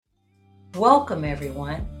Welcome,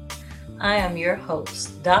 everyone. I am your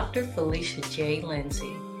host, Dr. Felicia J.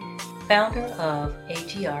 Lindsay, founder of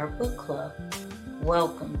AGR Book Club.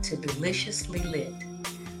 Welcome to Deliciously Lit,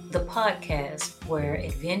 the podcast where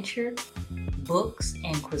adventure, books,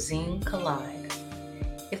 and cuisine collide.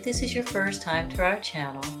 If this is your first time to our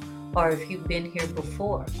channel, or if you've been here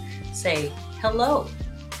before, say hello.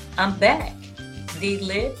 I'm back. D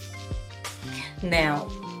Lit. Now,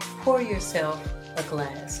 pour yourself a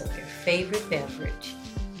glass of your favorite beverage,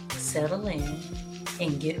 settle in,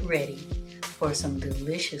 and get ready for some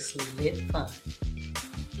deliciously lit fun.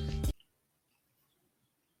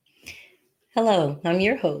 Hello, I'm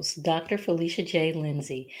your host, Dr. Felicia J.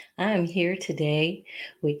 Lindsay. I am here today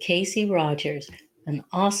with Kasey Rogers, an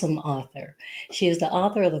awesome author. She is the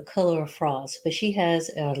author of The Color of Frost, but she has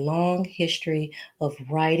a long history of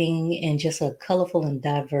writing and just a colorful and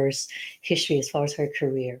diverse history as far as her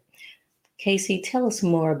career. Kasey, tell us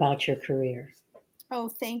more about your career. Oh,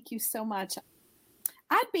 thank you so much.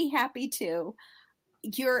 I'd be happy to.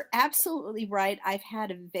 You're absolutely right. I've had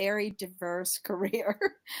a very diverse career.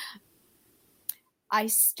 I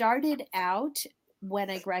started out when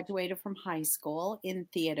I graduated from high school in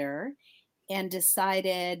theater and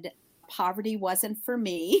decided poverty wasn't for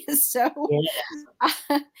me. So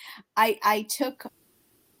Yeah. I took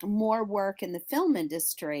more work in the film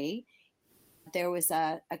industry. There was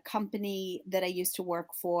a company that I used to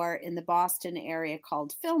work for in the Boston area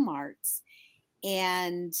called Film Arts.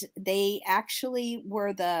 And they actually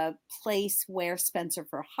were the place where Spencer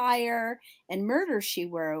for Hire and Murder, She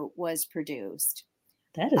Wrote was produced.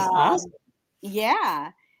 That is Um, awesome.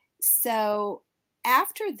 yeah. So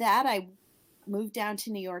after that, I moved down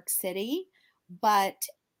to New York City. But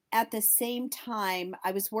at the same time,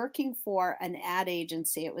 I was working for an ad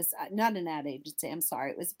agency. It was not an ad agency, I'm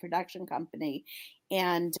sorry. It was a production company.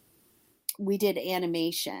 And we did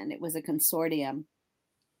animation. It was a consortium.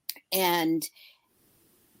 And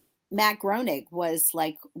Matt Groening was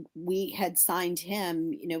like, we had signed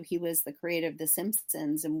him, he was the creator of The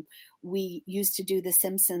Simpsons, and we used to do The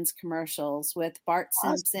Simpsons commercials with Bart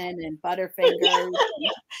Awesome. Simpson and Butterfingers.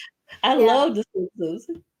 I Yeah, love the Simpsons.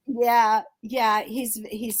 yeah,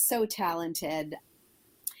 he's so talented.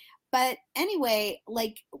 But anyway,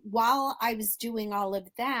 like while I was doing all of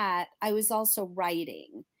that, I was also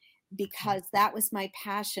writing because that was my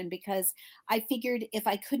passion. Because I figured if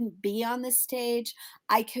I couldn't be on the stage,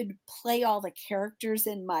 I could play all the characters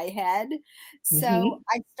in my head. So Mm-hmm.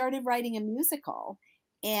 I started writing a musical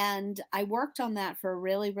and I worked on that for a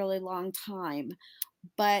really, really long time.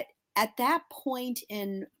 But at that point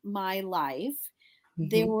in my life,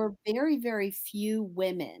 there Mm-hmm. were very, very few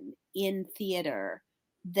women in theater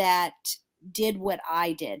that did what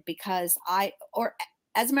I did because or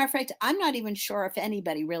as a matter of fact, I'm not even sure if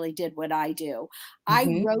anybody really did what I do. I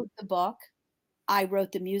Mm-hmm. wrote the book, I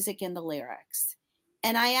wrote the music and the lyrics.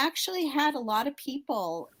 And I actually had a lot of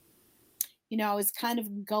people, I was kind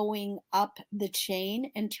of going up the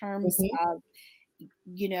chain in terms Mm-hmm. of,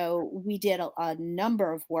 we did a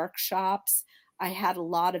number of workshops. I had a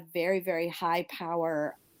lot of very, very high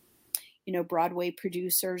power, Broadway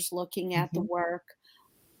producers looking at the Mm-hmm. work.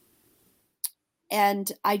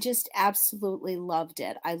 And I just absolutely loved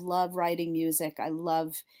it. I love writing music. I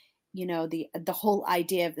love, the whole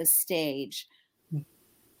idea of the stage.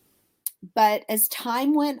 But as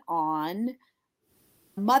time went on,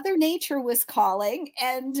 Mother Nature was calling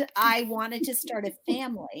and I wanted to start a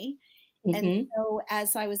family. And Mm-hmm. so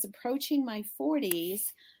as I was approaching my 40s,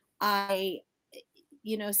 I,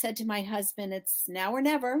 said to my husband, it's now or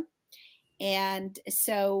never. And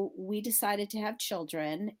so we decided to have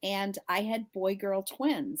children, and I had boy girl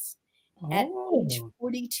twins at age Oh,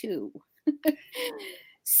 42. I can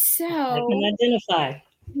So, identify.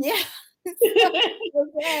 yeah.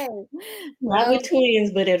 Okay. Not with So,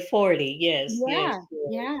 twins, but at 40. Yes, yes, yeah,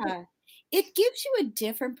 yes. yeah. It gives you a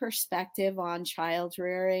different perspective on child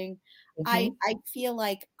rearing. I Mm-hmm. I feel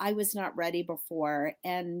like I was not ready before,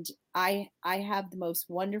 and I have the most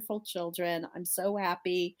wonderful children. I'm so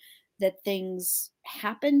happy that things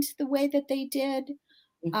happened the way that they did.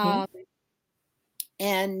 Mm-hmm. Um,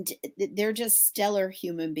 and they're just stellar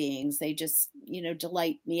human beings. They just,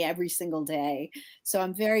 delight me every single day. So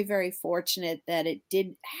I'm very, very fortunate that it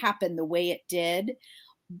did happen the way it did.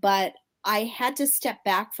 But I had to step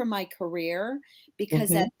back from my career because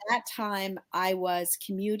Mm-hmm. at that time I was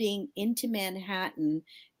commuting into Manhattan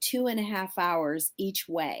 2.5 hours each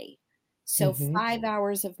way. So Mm-hmm. 5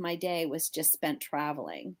 hours of my day was just spent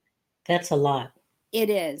traveling. That's a lot. It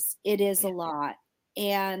is. It is a lot.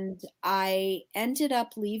 And I ended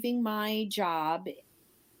up leaving my job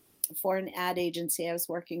for an ad agency I was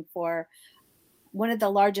working for. one of the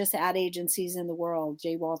largest ad agencies in the world,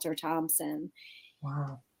 J. Walter Thompson.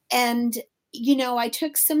 Wow. And, you know, I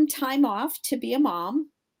took some time off to be a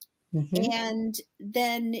mom. Mm-hmm. And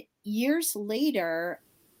then years later,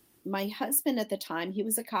 my husband at the time, he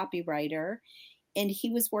was a copywriter and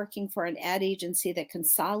he was working for an ad agency that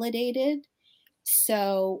consolidated.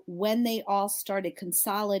 So when they all started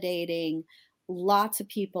consolidating, lots of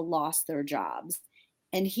people lost their jobs.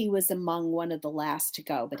 And he was among one of the last to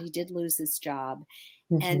go, but he did lose his job.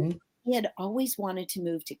 And Mm-hmm. he had always wanted to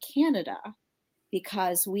move to Canada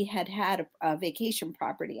because we had had a vacation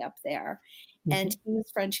property up there. And Mm-hmm. he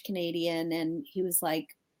was French Canadian. And he was like,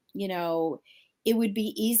 you know, it would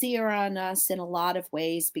be easier on us in a lot of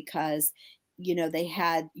ways because, you know, they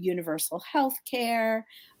had universal health care.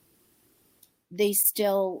 They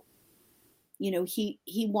still, you know, he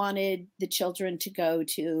wanted the children to go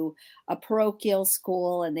to a parochial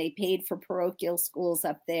school and they paid for parochial schools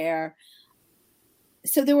up there.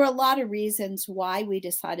 So there were a lot of reasons why we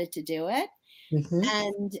decided to do it. Mm-hmm.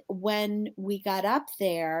 And when we got up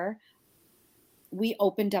there, we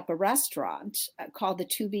opened up a restaurant called the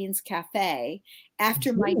Two Beans Cafe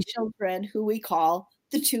after my children, who we call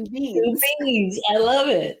the Two Two Beans. beans. I love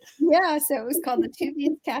it. Yeah, so it was called the Two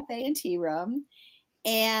Beans Cafe and Tea Room.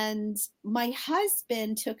 And my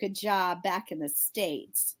husband took a job back in the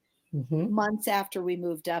States Mm-hmm. months after we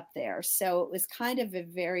moved up there. So it was kind of a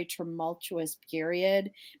very tumultuous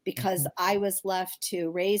period because I was left to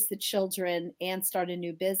raise the children and start a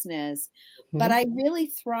new business. But Mm-hmm. I really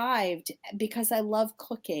thrived because I love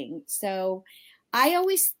cooking. So I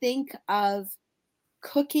always think of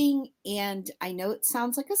cooking, and I know it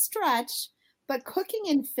sounds like a stretch, but cooking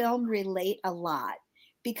and film relate a lot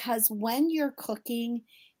because when you're cooking,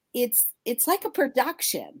 it's like a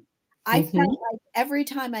production. I Mm-hmm. felt like every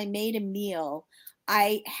time I made a meal,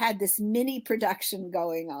 I had this mini production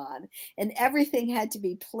going on, and everything had to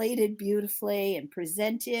be plated beautifully and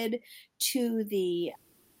presented to the,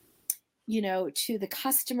 you know, to the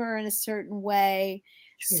customer in a certain way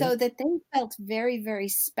Sure. so that they felt very, very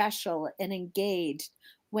special and engaged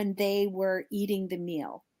when they were eating the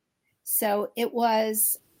meal. So it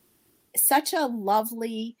was such a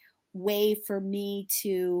lovely way for me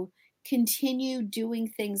to continue doing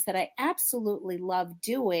things that I absolutely love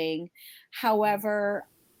doing. However,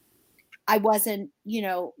 I wasn't, you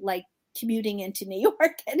know, like commuting into New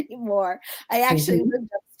York anymore. I actually Mm-hmm. lived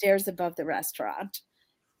upstairs above the restaurant.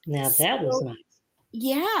 Now that was So nice.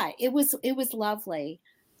 yeah, it was lovely.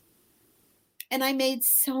 And I made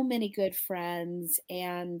so many good friends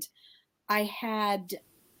and I had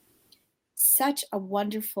such a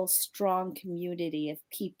wonderful, strong community of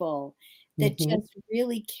people that Mm-hmm. just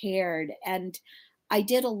really cared. And I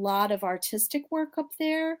did a lot of artistic work up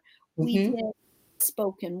there. We Mm-hmm. did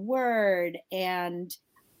spoken word and,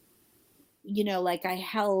 you know, like I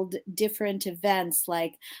held different events,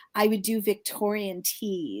 like I would do Victorian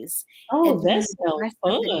teas Oh, and we that would sounds dress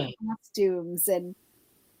up in fun. costumes and,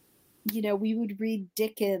 you know, we would read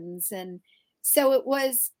Dickens. And so it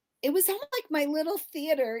was almost like my little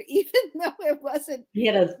theater, even though it wasn't.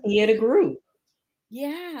 You had a theater group.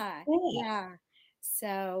 Yeah, Yeah. yeah.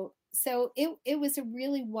 So it was a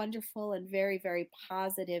really wonderful and very, very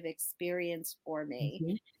positive experience for me.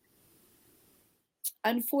 Mm-hmm.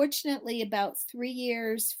 Unfortunately, about 3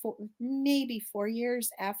 years, maybe 4 years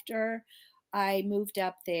after I moved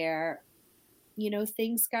up there, you know,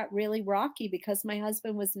 things got really rocky because my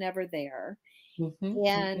husband was never there. Mm-hmm. Mm-hmm.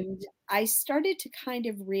 And I started to kind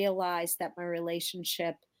of realize that my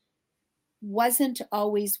relationship wasn't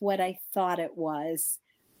always what I thought it was.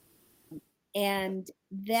 And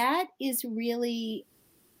that is really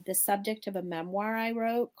the subject of a memoir I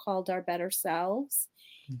wrote called Our Better Selves.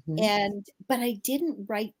 Mm-hmm. But I didn't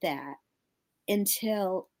write that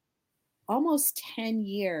until almost 10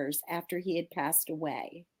 years after he had passed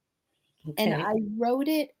away. And Okay. I wrote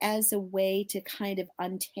it as a way to kind of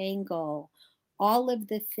untangle all of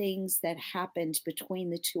the things that happened between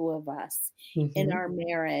the two of us in Mm-hmm. our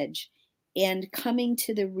marriage and coming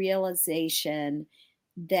to the realization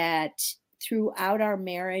that throughout our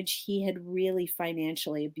marriage, he had really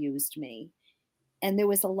financially abused me. And there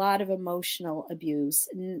was a lot of emotional abuse,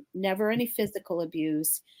 never any physical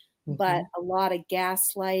abuse, but Mm-hmm. a lot of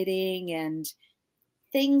gaslighting and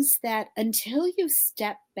things that until you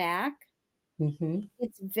step back, Mm-hmm.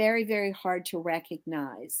 it's very, very hard to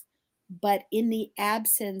recognize. But in the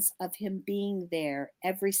absence of him being there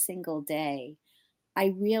every single day, I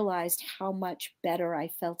realized how much better I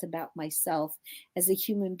felt about myself as a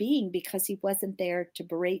human being because he wasn't there to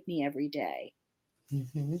berate me every day.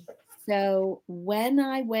 Mm-hmm. So when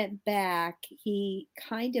I went back, he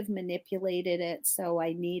kind of manipulated it so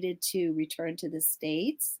I needed to return to the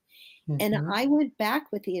States. And Mm-hmm. I went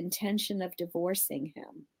back with the intention of divorcing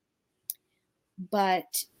him.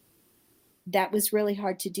 But that was really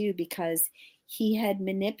hard to do because he had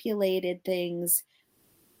manipulated things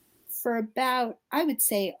for about, I would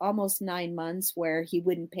say, almost 9 months, where he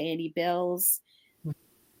wouldn't pay any bills.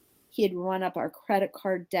 He had run up our credit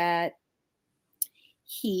card debt.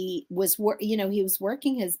 He was, he was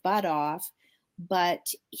working his butt off, but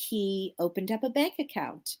he opened up a bank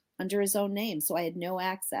account under his own name. So I had no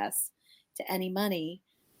access to any money.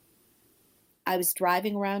 I was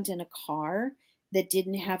driving around in a car that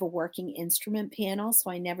didn't have a working instrument panel,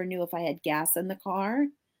 so I never knew if I had gas in the car.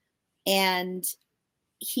 And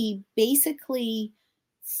he basically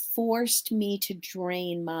forced me to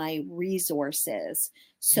drain my resources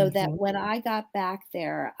so that Mm-hmm. when I got back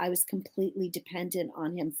there, I was completely dependent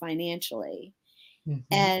on him financially. Mm-hmm.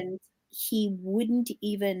 And he wouldn't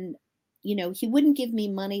even, he wouldn't give me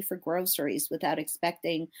money for groceries without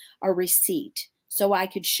expecting a receipt so I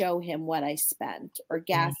could show him what I spent, or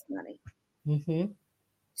gas money. Mm-hmm.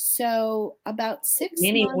 So about 6 months.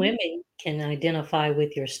 Many women can identify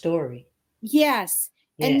with your story. Yes.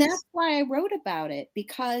 And Yes. that's why I wrote about it,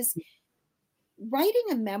 because writing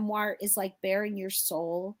a memoir is like bearing your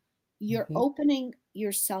soul. You're Mm-hmm. opening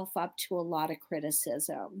yourself up to a lot of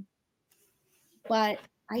criticism. But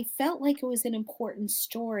I felt like it was an important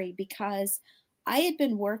story because I had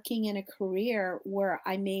been working in a career where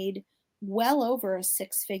I made well over a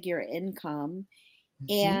six-figure income.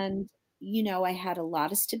 Mm-hmm. And, I had a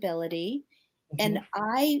lot of stability. And Mm-hmm.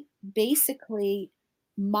 I basically,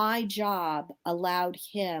 my job allowed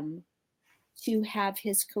him to have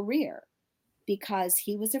his career because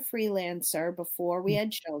he was a freelancer before we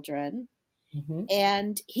had children, Mm-hmm.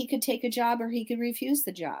 and he could take a job or he could refuse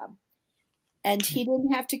the job. And he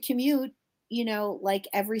didn't have to commute, like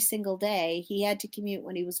every single day. He had to commute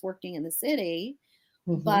when he was working in the city,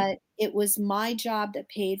 Mm-hmm. but it was my job that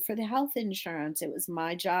paid for the health insurance. It was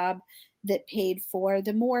my job that paid for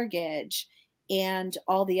the mortgage and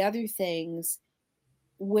all the other things,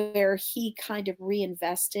 where he kind of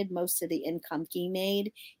reinvested most of the income he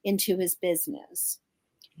made into his business.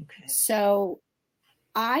 Okay. So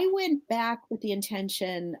I went back with the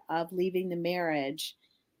intention of leaving the marriage,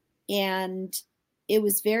 and it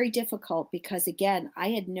was very difficult because, again, I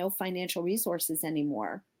had no financial resources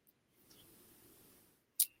anymore.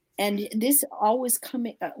 And this always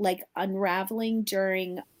coming like unraveling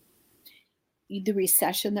during the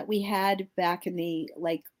recession that we had back in the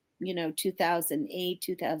 2008,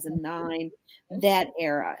 2009, that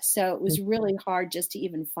era. So it was really hard just to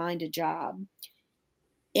even find a job.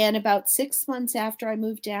 And about 6 months after I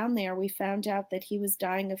moved down there, we found out that he was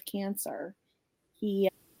dying of cancer. He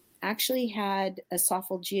actually had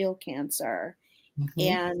esophageal cancer. Mm-hmm.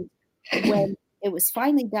 And when it was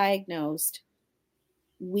finally diagnosed,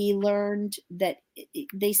 we learned that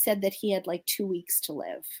they said that he had like 2 weeks to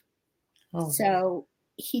live. Oh. So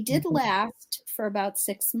he did Mm-hmm. last for about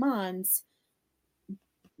 6 months.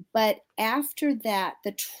 But after that,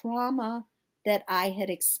 the trauma that I had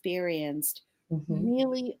experienced Mm-hmm.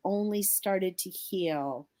 really only started to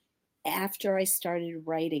heal after I started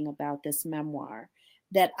writing about this memoir.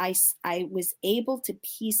 That I was able to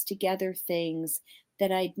piece together things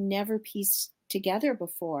that I'd never pieced together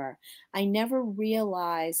before. I never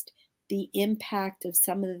realized the impact of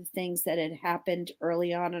some of the things that had happened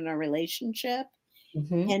early on in our relationship,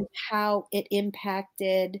 Mm-hmm. and how it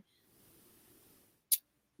impacted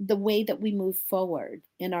the way that we move forward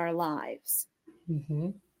in our lives.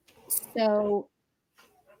 Mm-hmm. So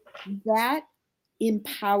that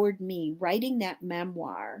empowered me. Writing that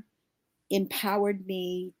memoir empowered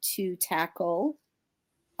me to tackle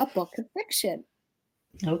a book of fiction.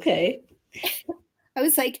 Okay. I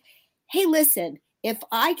was like, hey, listen, if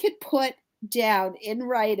I could put down in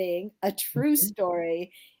writing a true Mm-hmm.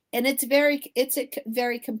 story, and it's a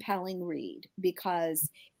very compelling read because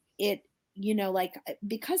it,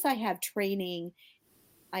 because I have training,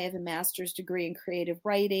 I have a master's degree in creative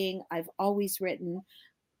writing. I've always written.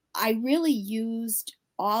 I really used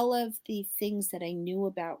all of the things that I knew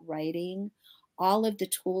about writing, all of the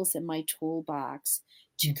tools in my toolbox,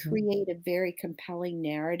 to Mm-hmm. create a very compelling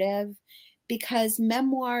narrative, because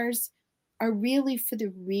memoirs are really for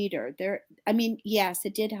the reader. I mean, yes,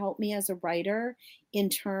 it did help me as a writer in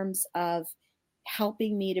terms of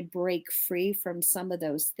helping me to break free from some of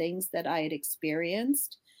those things that I had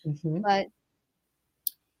experienced. Mm-hmm. But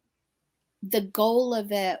the goal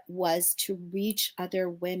of it was to reach other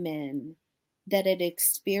women that had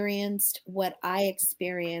experienced what I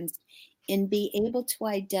experienced and be able to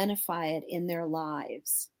identify it in their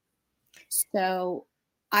lives. So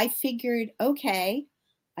I figured, okay,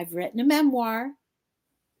 I've written a memoir,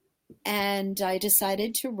 and I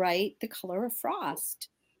decided to write The Color of Frost.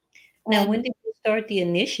 Now, when And did you start the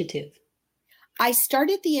initiative? I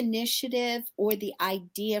started the initiative, or the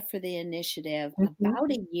idea for the initiative, Mhm.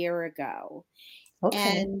 about a year ago.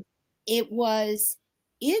 Okay. And it was,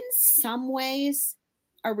 in some ways,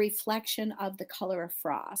 a reflection of The Color of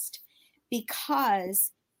Frost,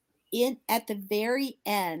 because at the very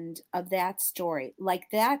end of that story, like,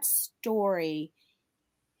 that story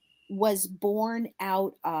was born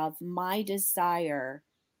out of my desire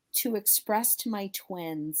to express to my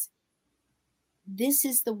twins, this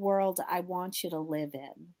is the world I want you to live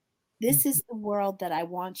in. This Mhm. is the world that I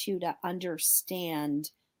want you to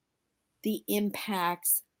understand the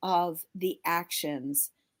impacts of the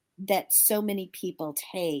actions that so many people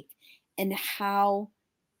take, and how,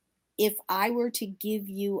 if I were to give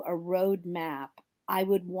you a roadmap, I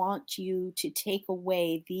would want you to take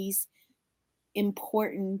away these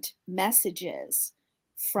important messages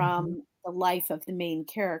Mhm. from the life of the main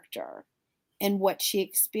character, and what she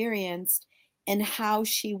experienced, and how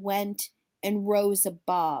she went and rose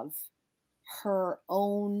above her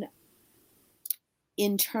own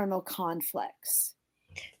internal conflicts.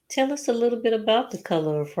 Tell us a little bit about The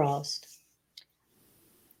Color of Frost.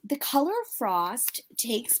 The Color of Frost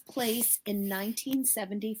takes place in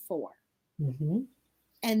 1974. Mhm.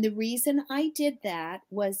 And the reason I did that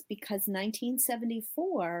was because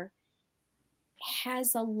 1974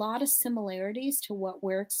 has a lot of similarities to what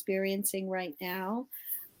we're experiencing right now.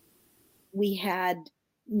 We had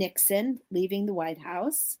Nixon leaving the White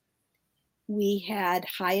House. We had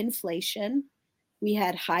high inflation. We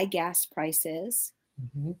had high gas prices.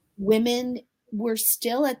 Mhm. Women were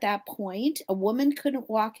still, at that point, a woman couldn't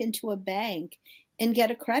walk into a bank and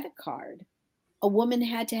get a credit card. A woman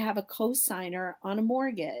had to have a cosigner on a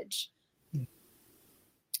mortgage.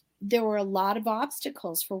 There were a lot of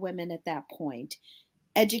obstacles for women at that point.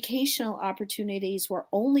 Educational opportunities were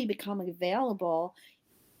only becoming available,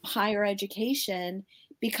 higher education,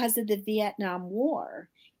 because of the Vietnam War.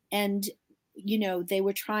 And, they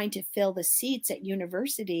were trying to fill the seats at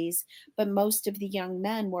universities, but most of the young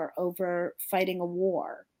men were over fighting a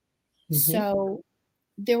war. Mhm. So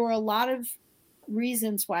there were a lot of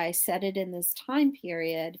reasons why I set it in this time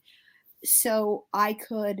period, so I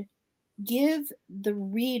could give the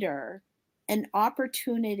reader an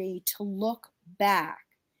opportunity to look back,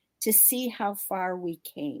 to see how far we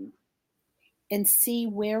came, and see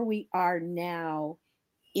where we are now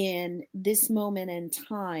in this moment in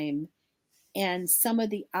time, and some of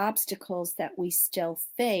the obstacles that we still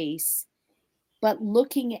face, but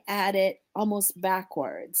looking at it almost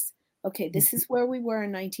backwards. Okay, this Mhm. is where we were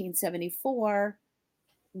in 1974.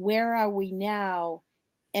 Where are we now?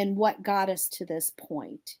 And what got us to this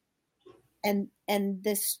point? And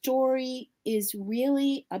the story is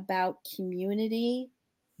really about community,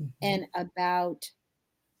 Mhm. and about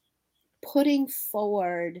putting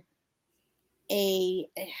forward a,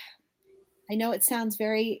 I know it sounds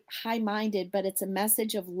very high minded, but it's a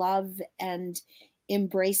message of love and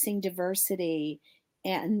embracing diversity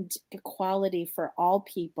and equality for all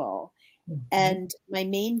people. Mhm. And my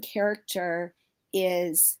main character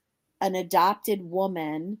is an adopted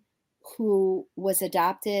woman who was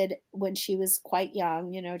adopted when she was quite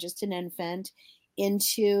young, just an infant,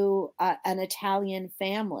 into an Italian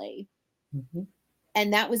family. Mhm.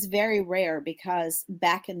 And that was very rare, because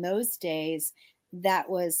back in those days, that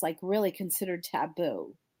was like really considered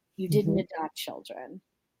taboo. You didn't Mhm. adopt children.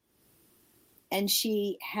 And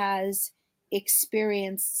she has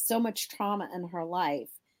experienced so much trauma in her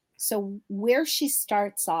life. So where she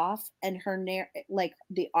starts off, and like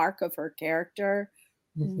the arc of her character,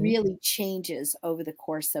 Mhm. really changes over the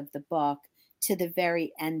course of the book to the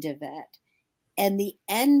very end of it. And the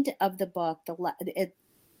end of the book,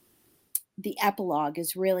 the epilogue,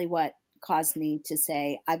 is really what caused me to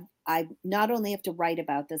say, I not only have to write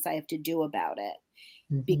about this, I have to do about it,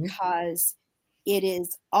 Mhm. because it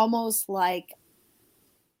is almost like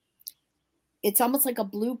it's almost like a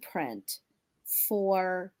blueprint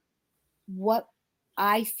for what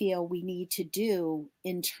I feel we need to do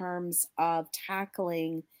in terms of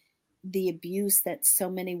tackling the abuse that so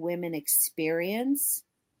many women experience.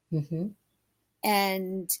 Mhm.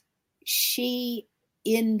 And she,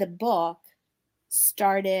 in the book,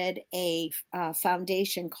 started a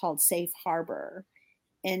foundation called Safe Harbor.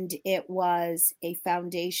 And it was a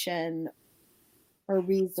foundation or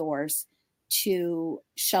resource to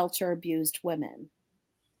shelter abused women.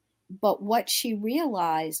 But what she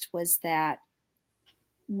realized was that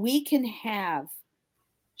we can have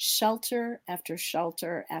shelter after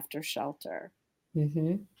shelter after shelter.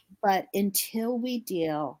 Mm-hmm. But until we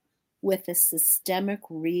deal with the systemic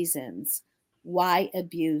reasons why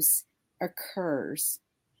abuse occurs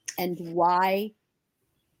and why,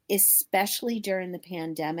 especially during the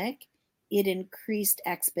pandemic, it increased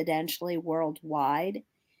exponentially worldwide,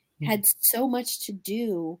 had so much to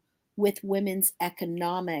do with women's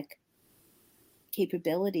economic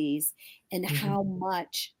capabilities and Mm-hmm. how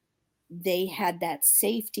much they had that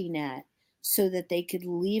safety net so that they could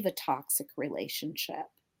leave a toxic relationship.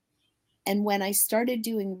 And when I started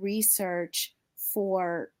doing research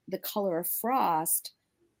for The Color of Frost,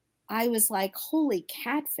 I was like, holy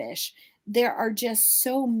catfish. There are just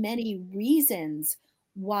so many reasons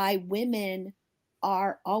why women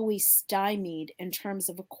are always stymied in terms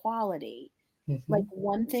of equality. Mm-hmm. Like,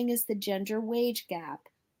 one thing is the gender wage gap.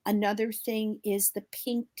 Another thing is the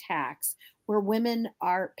pink tax, where women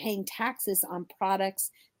are paying taxes on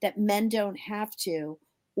products that men don't have to,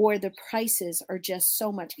 or the prices are just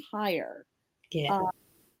so much higher. Yeah. Uh,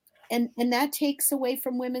 and that takes away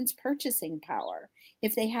from women's purchasing power.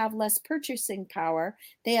 If they have less purchasing power,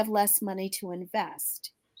 they have less money to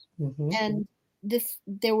invest. Mm-hmm. And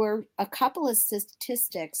there were a couple of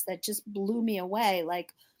statistics that just blew me away.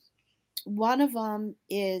 Like, one of them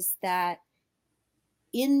is that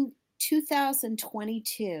in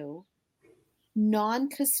 2022,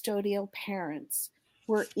 non-custodial parents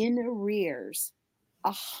were in arrears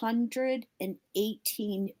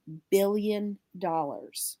 $118 billion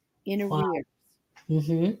in Wow. arrears,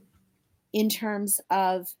 Mm-hmm. in terms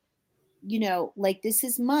of, like, this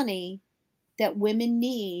is money that women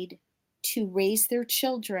need to raise their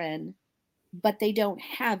children, but they don't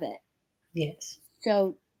have it. Yes.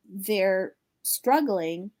 So they're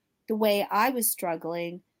struggling the way I was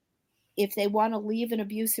struggling. If they want to leave an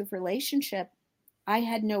abusive relationship, I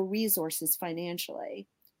had no resources financially.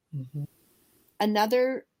 Mm-hmm.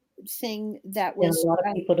 Another thing that And a was lot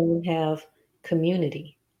of people don't have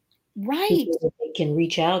community, right, people that they can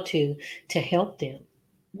reach out to help them.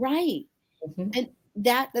 right. Mm-hmm. And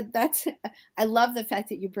that's I love the fact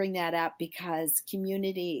that you bring that up, because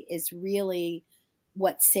community is really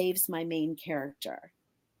what saves my main character.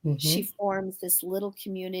 She Mm-hmm. forms this little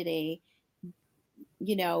community.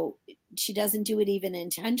 you know she doesn't do it even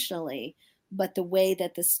intentionally, but the way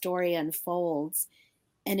that the story unfolds,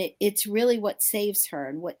 and it's really what saves her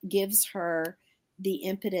and what gives her the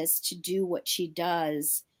impetus to do what she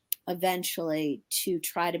does eventually, to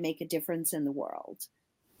try to make a difference in the world.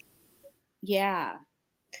 Yeah.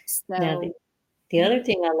 Now, So the mhm. other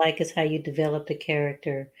thing I like is how you developed the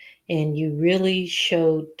character and you really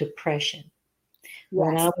showed depression.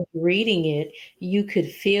 When I Yes. was reading it, you could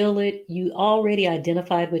feel it. You already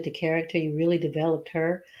identified with the character, you really developed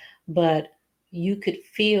her, but you could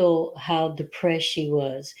feel how depressed she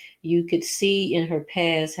was. You could see in her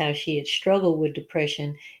past how she had struggled with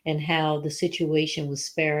depression and how the situation was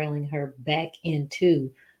spiraling her back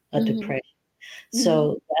into a Hmm. depression. Hmm.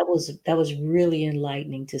 So that was really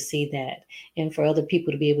enlightening to see that and for other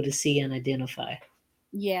people to be able to see and identify.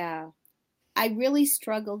 Yeah, I really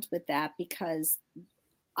struggled with that, because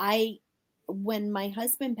I when my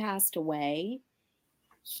husband passed away,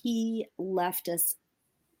 he left us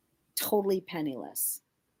totally penniless.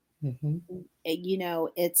 Hmm.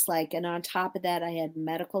 It's like, and on top of that, I had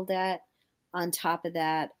medical debt. On top of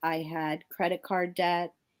that, I had credit card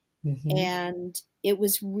debt. Hmm. And it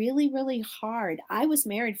was really, really hard. I was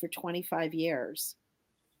married for 25 years.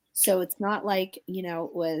 So it's not like,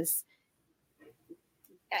 it was,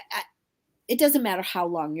 it doesn't matter how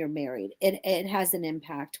long you're married. It has an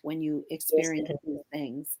impact when you Yes, it experience does. these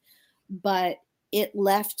things. But it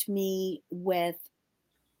left me with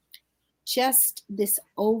just this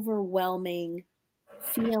overwhelming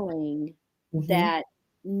feeling Hmm. that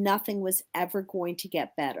nothing was ever going to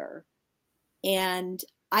get better. And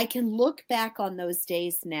I can look back on those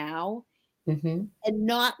days now Hmm. and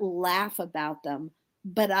not laugh about them,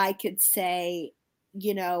 but I could say,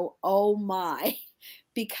 oh my,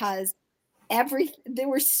 because there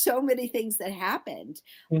were so many things that happened.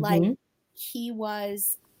 Like, Hmm. he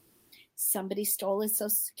was somebody stole his social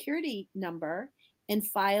security number and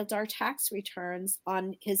filed our tax returns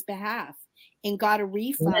on his behalf and got a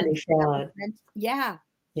refund Money that was fraud. meant. Yeah,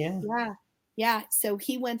 Yeah. yeah, yeah. So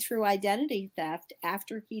he went through identity theft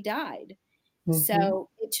after he died. Hmm. So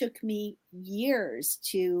it took me years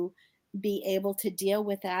to be able to deal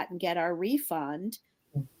with that and get our refund.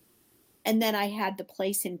 And then I had the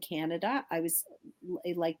place in Canada. I was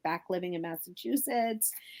like back living in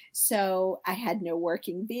Massachusetts. So I had no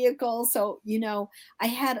working vehicle. So, I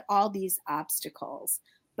had all these obstacles.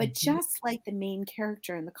 But just like the main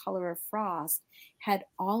character in The Color of Frost had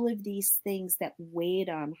all of these things that weighed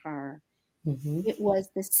on her, Mm-hmm. it was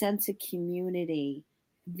the sense of community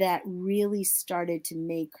that really started to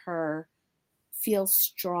make her feel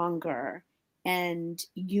stronger and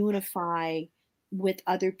unify with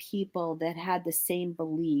other people that had the same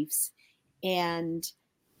beliefs. And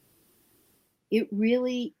it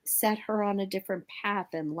really set her on a different path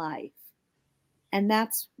in life. And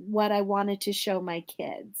that's what I wanted to show my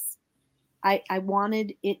kids. I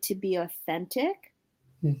wanted it to be authentic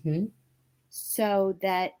Mm-hmm. so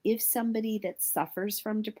that if somebody that suffers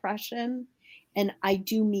from depression, and I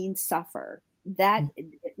do mean suffer, that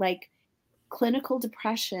like clinical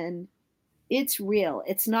depression, it's real.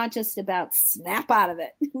 It's not just about snap out of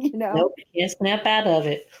it, you know? Nope, can't snap out of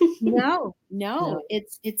it. No, No. no,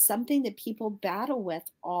 it's something that people battle with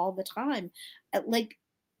all the time. Like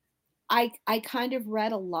I kind of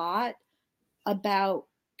read a lot about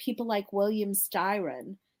people like William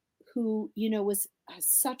Styron, who, was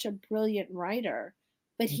such a brilliant writer,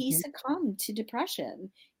 but he Mm-hmm. succumbed to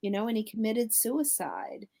depression, and he committed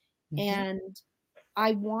suicide. Mm-hmm. And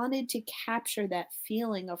I wanted to capture that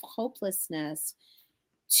feeling of hopelessness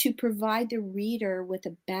to provide the reader with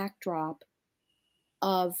a backdrop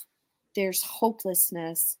of there's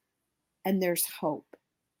hopelessness and there's hope.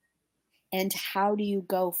 And how do you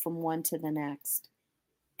go from one to the next?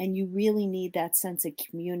 And you really need that sense of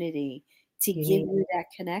community to You give need. you that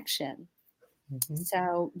connection. Mm-hmm.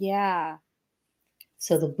 So, yeah.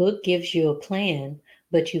 So the book gives you a plan,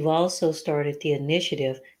 but you've also started the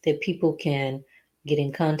initiative that people can get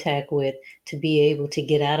in contact with to be able to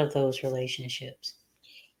get out of those relationships.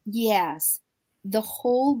 Yes. The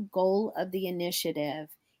whole goal of the initiative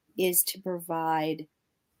is to provide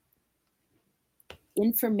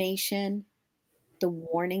information, the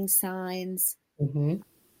warning signs, Mm-hmm.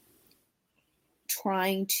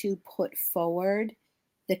 trying to put forward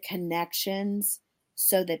the connections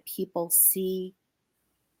so that people see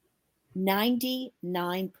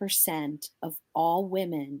 99% of all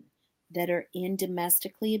women that are in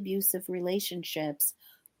domestically abusive relationships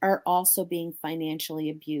are also being financially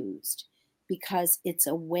abused, because it's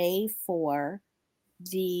a way for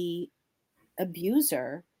the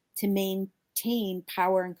abuser to maintain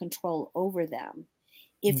power and control over them.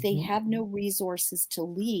 If they Mm-hmm. have no resources to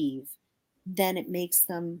leave, then it makes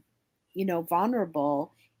them,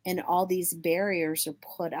 vulnerable, and all these barriers are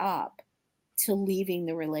put up to leaving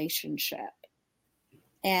the relationship.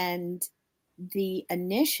 And the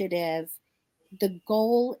initiative, the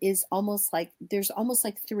goal is there's almost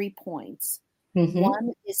like 3 points. Mm-hmm.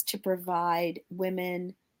 One is to provide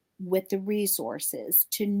women with the resources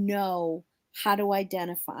to know how to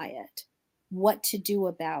identify it, what to do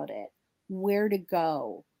about it, where to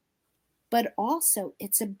go. But also,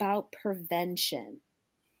 it's about prevention,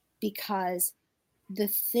 because the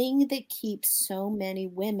thing that keeps so many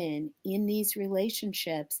women in these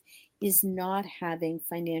relationships is not having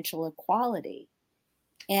financial equality.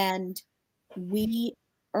 And we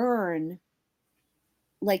earn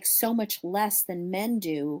like so much less than men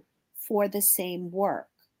do for the same work.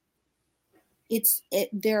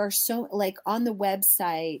 There are so, like, on the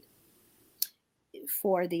website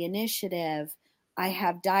for the initiative, I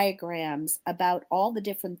have diagrams about all the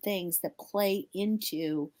different things that play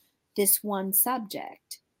into this one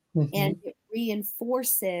subject. Mm-hmm. And it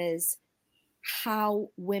reinforces how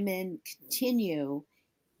women continue.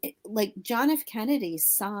 Like John F. Kennedy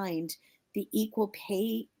signed the Equal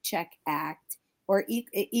Pay Check Act, or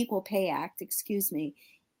Equal Pay Act, excuse me,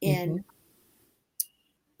 in Mm-hmm.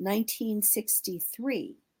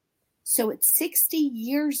 1963. So it's 60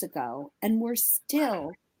 years ago, and we're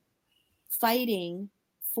still fighting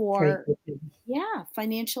for, yeah,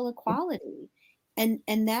 financial equality. And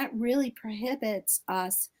that really prohibits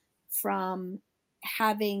us from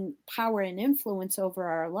having power and influence over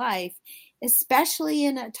our life, especially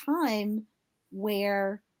in a time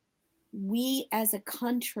where we as a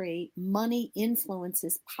country, money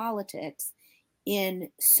influences politics in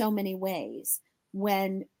so many ways.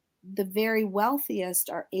 When the very wealthiest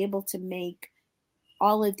are able to make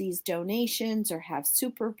all of these donations or have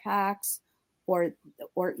super PACs, or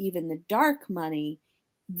even the dark money,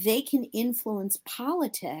 they can influence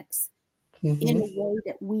politics in a Mm-hmm. way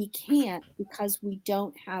that we can't, because we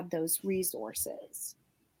don't have those resources.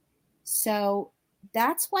 So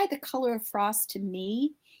that's why The Color of Frost, to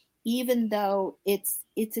me, even though it's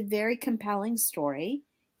a very compelling story,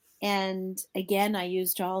 and again, I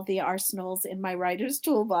used all the arsenals in my writer's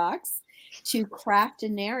toolbox to craft a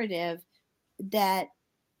narrative that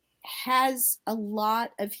has a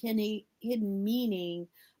lot of hidden meaning,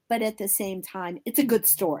 but at the same time, it's a good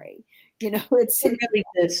story. It's A really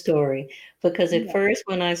good story, because at yeah. first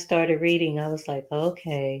when I started reading, I was like,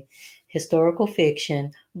 okay, historical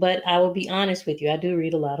fiction. But I will be honest with you, I do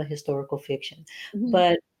read a lot of historical fiction. Mhm.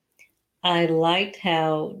 But I liked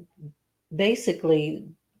how, basically,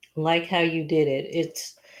 like how you did it.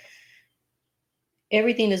 It's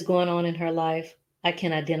everything that's going on in her life, I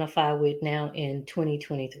can identify with now in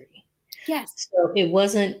 2023. Yes. So it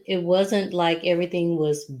wasn't like everything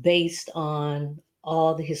was based on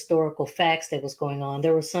all the historical facts that was going on.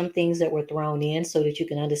 There were some things that were thrown in so that you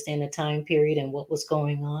can understand the time period and what was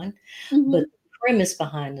going on. But Hmm. the premise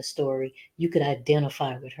behind the story, you could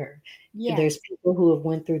identify with her. There's Yes. people who have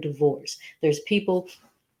went through divorce. There's people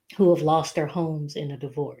who have lost their homes in a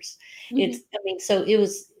divorce. Hmm. So it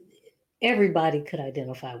was, everybody could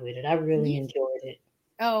identify with it. I really Yeah. enjoyed it.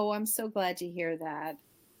 Oh, I'm so glad to hear that.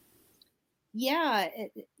 Yeah,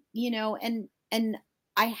 and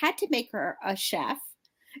I had to make her a chef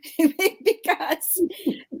because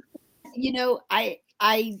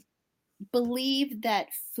I believe that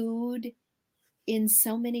food in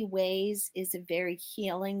so many ways is a very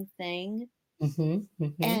healing thing, Hmm.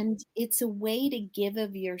 Hmm. and it's a way to give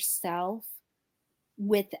of yourself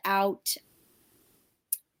without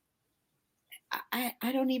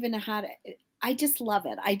I don't even know how to I just love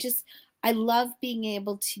it. I love being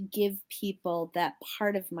able to give people that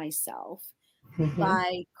part of myself Hmm.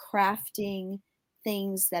 by crafting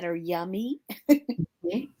things that are yummy.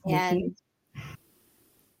 Hmm. And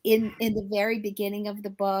in the very beginning of the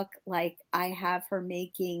book, like I have her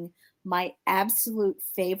making my absolute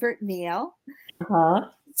favorite meal.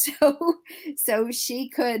 Uh-huh. So she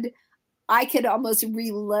could I could almost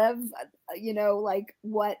relive, like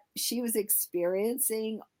what she was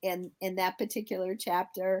experiencing in that particular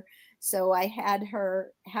chapter. So I had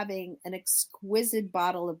her having an exquisite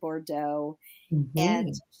bottle of Bordeaux, and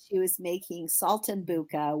Hmm. she was making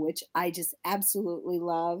saltimbocca, which I just absolutely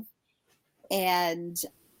love. And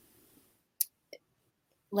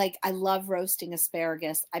like I love roasting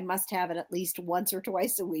asparagus. I must have it at least once or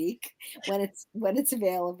twice a week when it's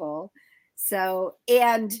available. So,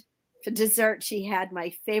 and for dessert, she had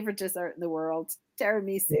my favorite dessert in the world,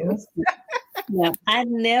 tiramisu. Yeah, I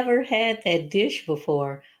never had that dish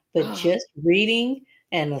before, but Oh, just reading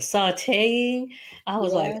and the sautéing, I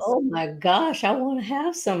was like, yes. "Oh my gosh, I wanna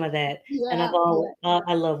have some of that." And Yeah. Yeah.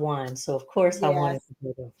 I love wine, so of course I wanted Yes. to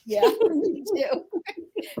do them. Yeah. Me too.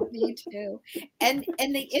 Me too. And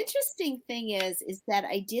the interesting thing is that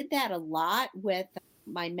I did that a lot with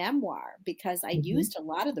my memoir because I Mhm, used a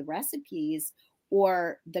lot of the recipes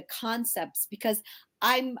or the concepts because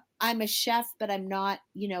I'm a chef, but I'm not,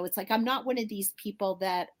 it's like I'm not one of these people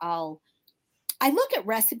that I look at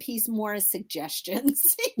recipes more as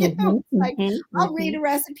suggestions. mhm, It's like mhm, I'll read mhm. a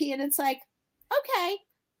recipe and it's like, okay,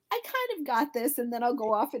 I kind of got this, and then I'll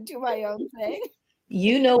go off and do my own thing.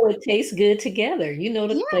 You know what tastes good together. You know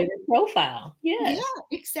the Yeah. flavor profile. Yeah, Yes.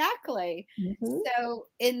 exactly. Mhm, So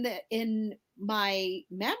in my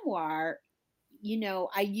memoir,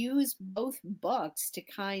 I use both books to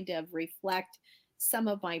kind of reflect some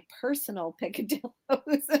of my personal picadillos.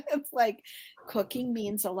 It's like cooking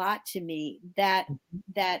means a lot to me. That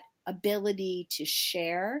ability to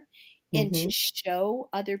share and to mhm. show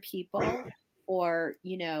other people or,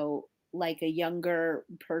 like a younger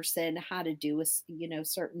person how to do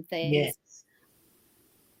certain things. Yes.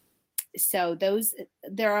 So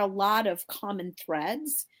there are a lot of common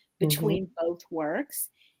threads Mhm, between both works.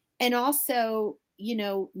 And also,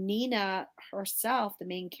 Nina herself, the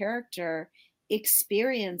main character,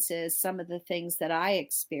 experiences some of the things that I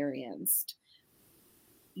experienced,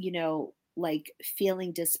 like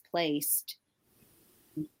feeling displaced,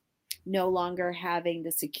 no longer having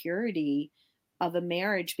the security of a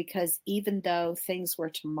marriage because even though things were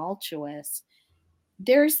tumultuous,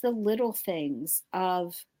 there's the little things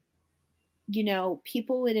of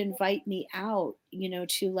people would invite me out,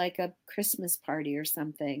 to like a Christmas party or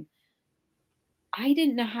something. I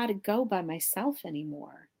didn't know how to go by myself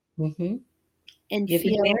anymore mhm. and You've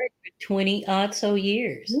been feel, married for 20 odd so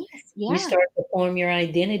years. yes, You yeah, start to form your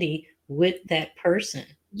identity with that person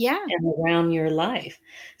yeah, and around your life.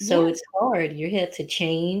 So yeah, it's hard. You had to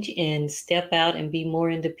change and step out and be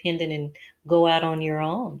more independent and go out on your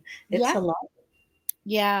own. It's yeah, a lot.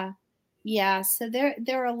 yeah, yeah. So there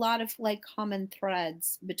are a lot of like common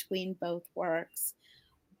threads between both works,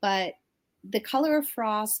 but The Color of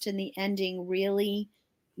Frost and the ending really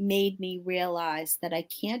made me realize that I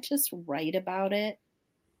can't just write about it.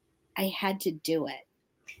 I had to do it.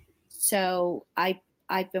 So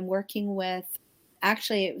I've been working with,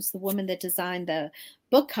 actually it was the woman that designed the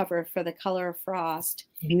book cover for The Color of Frost.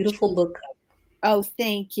 Beautiful She, book cover. Oh,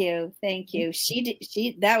 thank you. Thank you.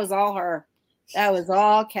 That was all her. That was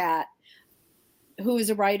all Kat, who is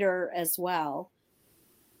a writer as well.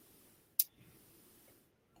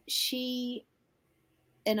 She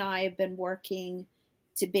and I have been working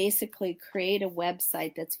to basically create a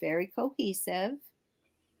website that's very cohesive,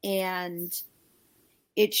 and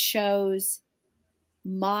it shows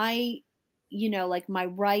my, like my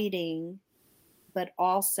writing, but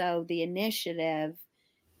also the initiative,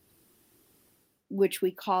 which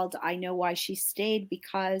we called I Know Why She Stayed,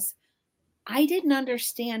 because I didn't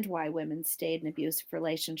understand why women stayed in abusive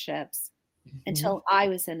relationships Mm-hmm. until I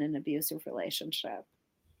was in an abusive relationship.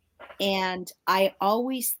 And I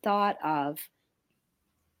always thought of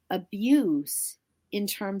abuse in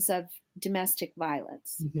terms of domestic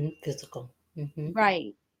violence. Mm-hmm. Physical. Mm-hmm.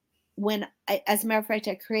 Right. As a matter of fact,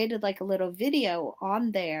 I created like a little video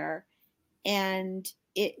on there, and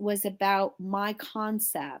it was about my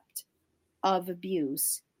concept of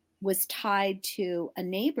abuse was tied to a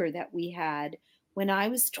neighbor that we had. When I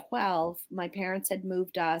was 12, my parents had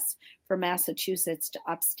moved us from Massachusetts to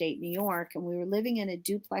upstate New York, and we were living in a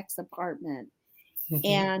duplex apartment. Mm-hmm.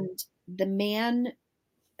 And the man,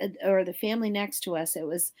 or the family next to us, it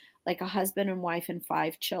was like a husband and wife and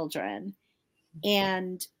 5 children.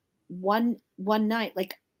 And one night,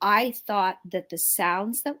 like, I thought that the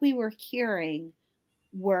sounds that we were hearing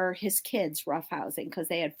were his kids roughhousing, because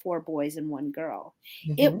they had 4 boys and 1 girl.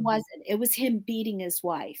 It Mm-hmm. wasn't. It was him beating his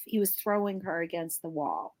wife. He was throwing her against the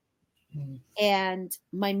wall. And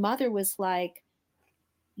my mother was like,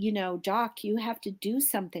 Doc, you have to do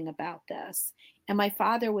something about this. And my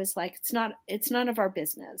father was like, it's none of our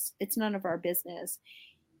business. It's none of our business.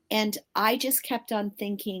 And I just kept on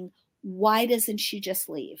thinking, why doesn't she just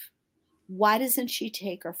leave? Why doesn't she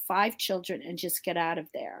take her 5 children and just get out of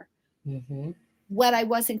there? Mm-hmm. What I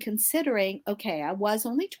wasn't considering, okay, I was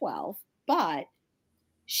only 12, but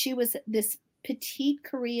she was this petite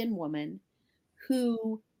Korean woman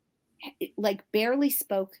who like barely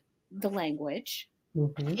spoke the language.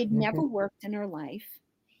 Mm-hmm. She'd Mm-hmm. never worked in her life.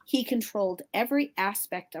 He controlled every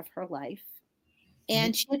aspect of her life.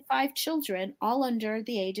 And she had 5 children, all under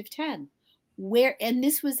the age of 10. And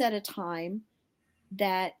this was at a time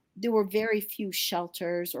that there were very few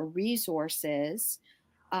shelters or resources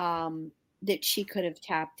um, that she could have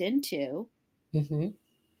tapped into. Mm-hmm.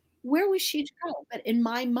 Where was she to go? But in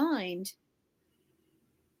my mind,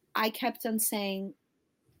 I kept on saying,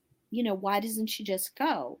 why doesn't she just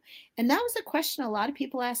go? And that was a question a lot of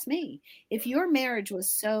people asked me. If your marriage was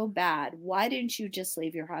so bad, why didn't you just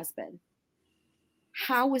leave your husband?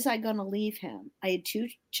 How was I going to leave him? I had 2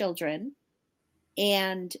 children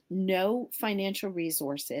and no financial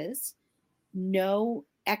resources, no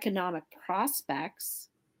economic prospects.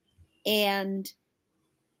 And,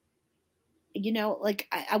 like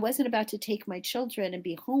I wasn't about to take my children and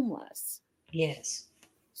be homeless. Yes. You got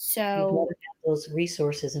to So, have those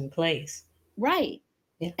resources in place. right.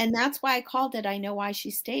 Yeah. And that's why I called it I Know Why She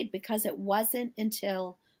Stayed, because it wasn't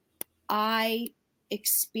until I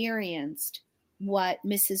experienced what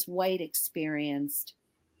Mrs. White experienced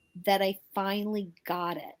that I finally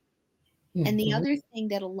got it. And the Mm-hmm. other thing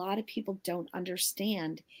that a lot of people don't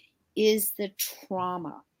understand is the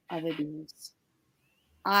trauma of abuse.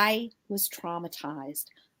 I was traumatized.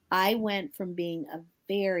 I went from being a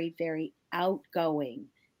very, very outgoing,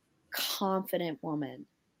 confident woman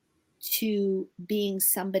to being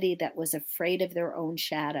somebody that was afraid of their own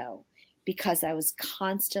shadow, because I was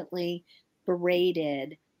constantly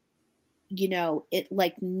berated. It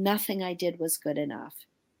like nothing I did was good enough.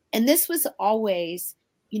 And this was always,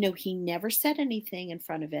 he never said anything in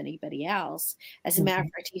front of anybody else. As a matter of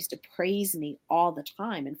Mm-hmm. fact, he used to praise me all the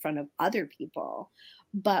time in front of other people.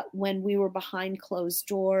 But when we were behind closed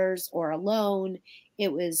doors or alone,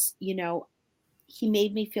 it was, he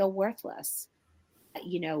made me feel worthless.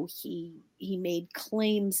 He made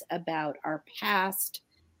claims about our past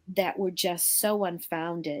that were just so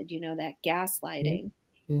unfounded, that gaslighting.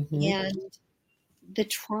 Mm-hmm. And the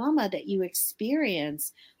trauma that you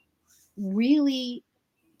experience really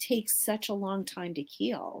takes such a long time to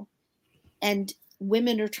heal. And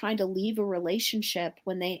women are trying to leave a relationship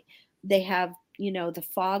when they have, the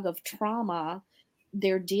fog of trauma.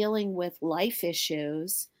 They're dealing with life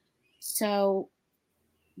issues. So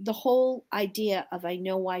the whole idea of I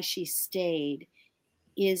Know Why She Stayed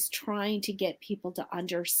is trying to get people to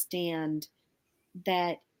understand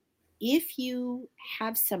that if you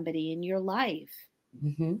have somebody in your life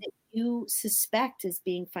Mm-hmm. that you suspect is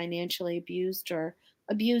being financially abused or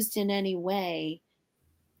abused in any way,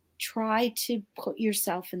 try to put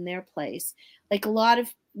yourself in their place. Like, a lot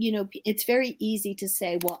of it's very easy to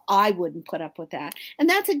say, well, I wouldn't put up with that. And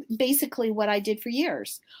that's basically what I did for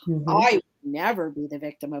years. Mm-hmm. I would never be the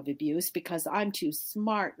victim of abuse because I'm too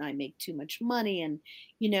smart and I make too much money. And,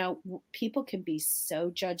 people can be so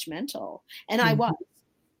judgmental. And I was,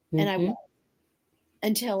 and I Mm-hmm. was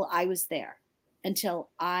until I was there, until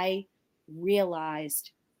I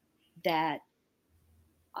realized that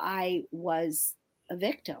I was a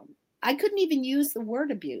victim. I couldn't even use the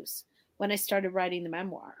word abuse when I started writing the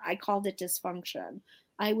memoir. I called it dysfunction.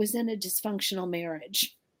 I was in a dysfunctional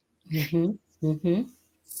marriage. Mm-hmm. Mm-hmm.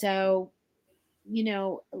 So,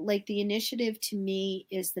 like the initiative to me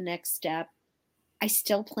is the next step. I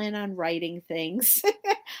still plan on writing things.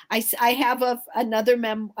 I have another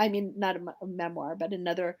I mean, not a memoir, but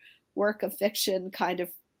another work of fiction, kind of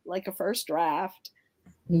like a first draft.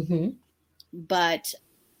 Mm-hmm. But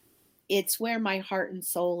it's where my heart and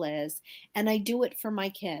soul is. And I do it for my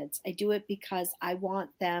kids. I do it because I want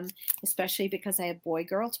them, especially because I have boy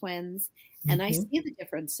girl twins, and I Mm-hmm. see the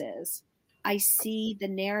differences. I see the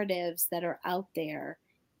narratives that are out there,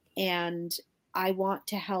 and I want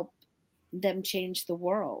to help them change the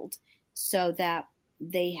world so that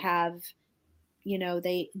they have,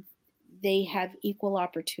 they have equal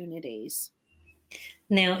opportunities.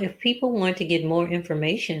 Now, if people want to get more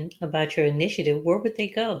information about your initiative, where would they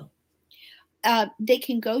go? They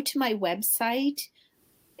can go to my website.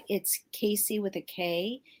 It's Kasey with a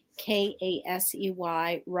K,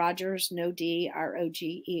 Kasey, Rogers, no D,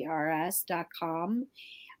 ROGERS.com.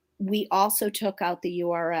 We also took out the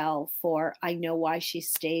URL for iknowwhyshe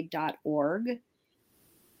stayed.org.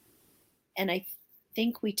 And I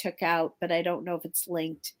think we took out, but I don't know if it's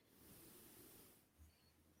linked,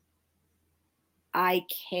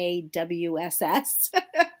 IKWSS.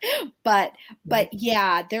 but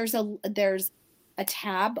yeah, there's a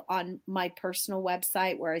tab on my personal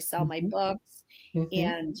website where I sell my Mm-hmm. books, Mm-hmm.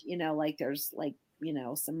 and like there's like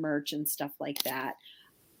some merch and stuff like that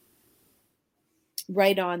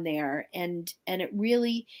right on there. And it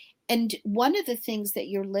really, and one of the things that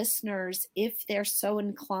your listeners, if they're so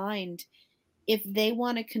inclined, if they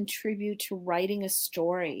want to contribute to writing a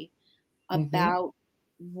story Mm-hmm. about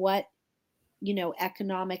what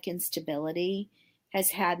economic instability has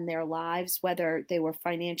had in their lives, whether they were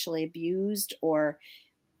financially abused or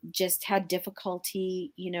just had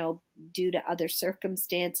difficulty, due to other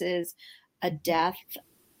circumstances, a death,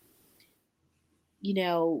 you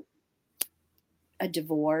know, a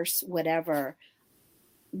divorce, whatever.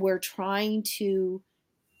 We're trying to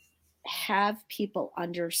have people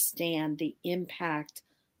understand the impact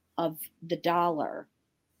of the dollar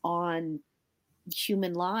on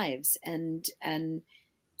human lives, and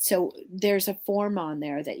so there's a form on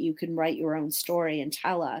there that you can write your own story and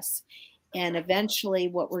tell us. And eventually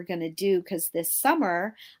what we're going to do, because this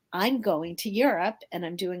summer I'm going to Europe and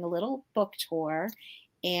I'm doing a little book tour,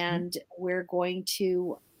 and we're going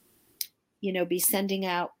to be sending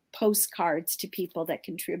out postcards to people that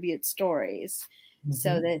contribute stories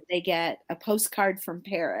so Mm-hmm. that they get a postcard from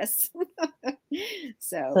Paris.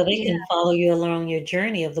 So So they can follow you along your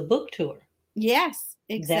journey of the book tour. yes,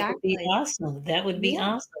 That would be exactly. awesome. That would be Yeah,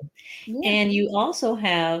 awesome. yeah, And you also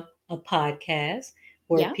have a podcast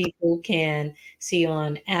where yeah, people can see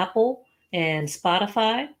on Apple and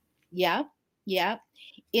Spotify. yeah, yeah.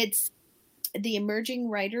 It's the Emerging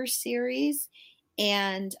Writers series,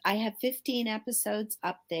 and I have 15 episodes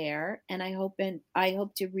up there, and I hope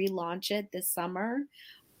to relaunch it this summer.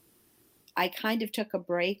 I kind of took a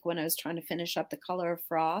break when I was trying to finish up The Color of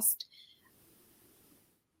Frost,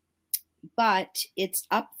 but it's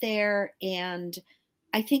up there, and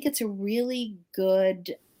I think it's a really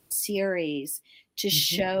good series to Mm-hmm.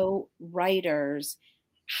 show writers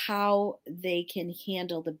how they can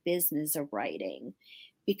handle the business of writing,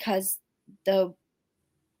 because the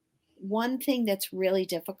one thing that's really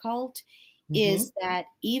difficult Mm-hmm. is that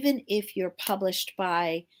even if you're published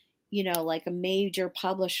by, like a major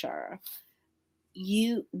publisher,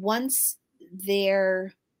 you once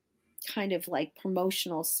their kind of like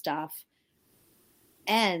promotional stuff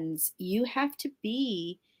ends, you have to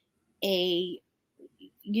be a,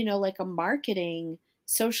 like a marketing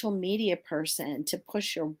social media person to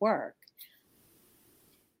push your work.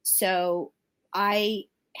 So I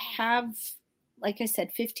have, like I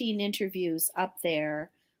said, 15 interviews up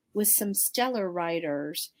there with some stellar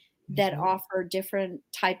writers that Mm-hmm. offer different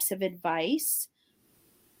types of advice.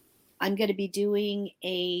 I'm going to be doing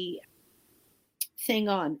a thing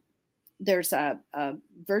on, there's a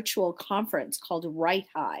virtual conference called Write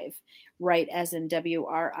Hive, Write as in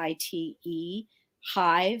WRITE,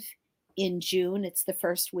 Hive, in June. It's the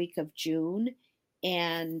first week of June.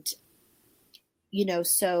 And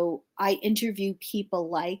so I interview people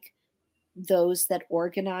like those that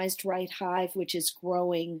organized Right Hive, which is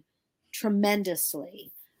growing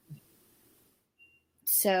tremendously.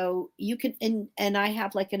 So you can, and I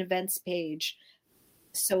have like an events page.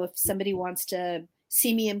 So if somebody wants to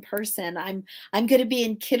see me in person, I'm going to be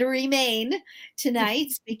in Kittery, Maine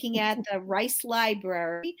tonight, speaking at the Rice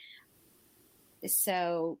Library.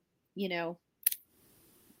 So,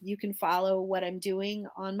 you can follow what I'm doing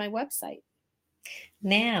on my website.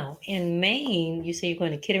 Now, in Maine, you say you're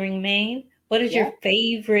going to Kittering, Maine. What is Yeah. your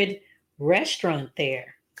favorite restaurant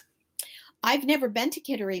there? I've never been to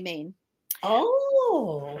Kittery, Maine.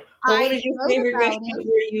 Oh, well, what I is your wrote favorite about restaurant it,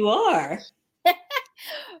 where you are?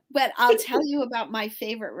 but I'll tell you about my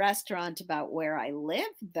favorite restaurant about where I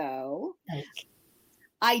live, though. Okay.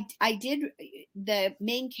 I did the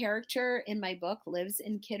main character in my book lives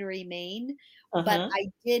in Kittery, Maine, but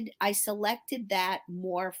Uh-huh. I selected that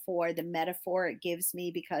more for the metaphor it gives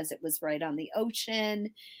me because it was right on the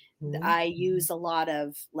ocean. Mhm. I use a lot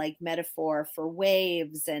of like metaphor for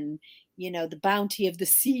waves and the bounty of the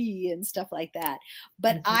sea and stuff like that.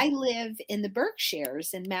 But Mhm. I live in the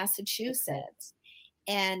Berkshires in Okay. Massachusetts,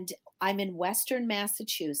 and I'm in Western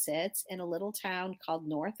Massachusetts in a little town called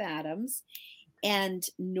North Adams. And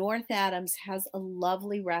North Adams has a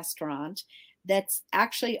lovely restaurant that's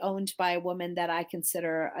actually owned by a woman that I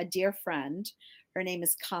consider a dear friend. Her name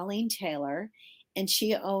is Colleen Taylor, and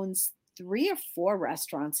she owns 3 or 4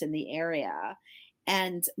 restaurants in the area.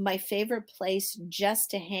 And my favorite place just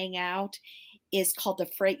to hang out is called the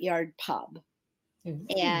Freight Yard Pub. Mhm.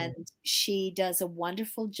 And she does a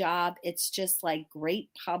wonderful job. It's just like great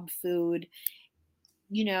pub food,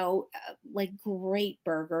 like great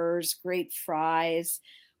burgers, great fries,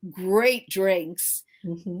 great drinks,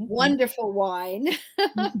 Mhm. wonderful wine,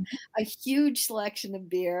 Mhm. a huge selection of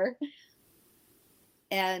beer.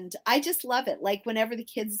 And I just love it. Like whenever the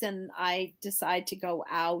kids and I decide to go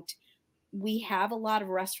out, we have a lot of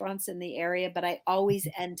restaurants in the area, but I always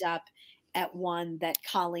end up at one that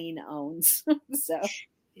Colleen owns. So,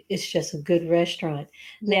 It's just a good restaurant.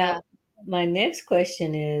 yeah. Now, my next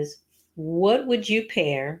question is, what would you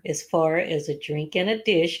pair as far as a drink and a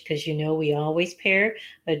dish? Because we always pair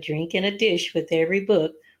a drink and a dish with every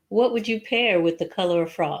book. What would you pair with the color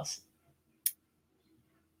of frost?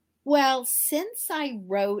 Well, since I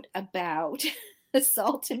wrote about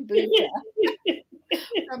Salt and Buca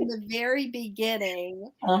from the very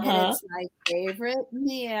beginning, and Uh-huh. it's my favorite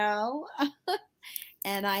meal.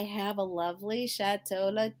 And I have a lovely Chateau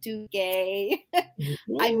La Touquet.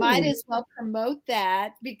 I might Mhm. as well promote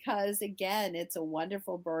that because, again, it's a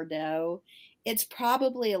wonderful Bordeaux. It's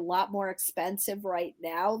probably a lot more expensive right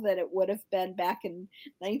now than it would have been back in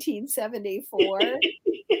 1974.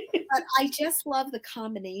 But I just love the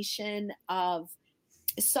combination of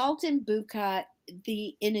salt and buca.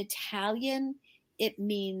 In Italian, it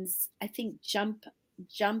means I think jump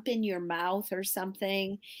in your mouth or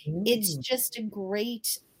something. It's Mm. just a great,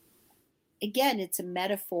 again, it's a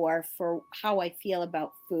metaphor for how I feel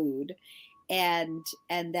about food, and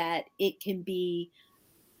that it can be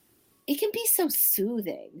so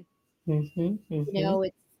soothing. Mhm. Mhm.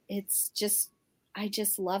 It's just, I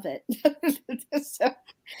just love it. So,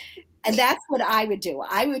 and that's what I would do.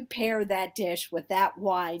 I would pair that dish with that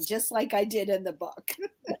wine, just like I did in the book.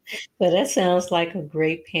 Well, that sounds like a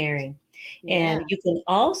great pairing. Yeah. And you can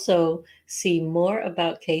also see more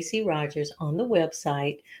about Kasey Rogers on the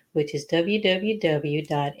website, which is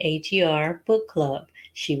www.agrbookclub.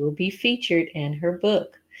 She will be featured in her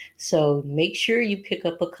book. So make sure you pick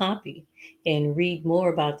up a copy and read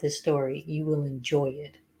more about this story. You will enjoy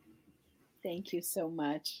it. Thank you so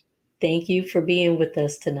much. Thank you for being with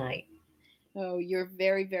us tonight. Oh, you're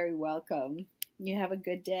very, very welcome. You have a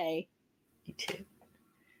good day. You too.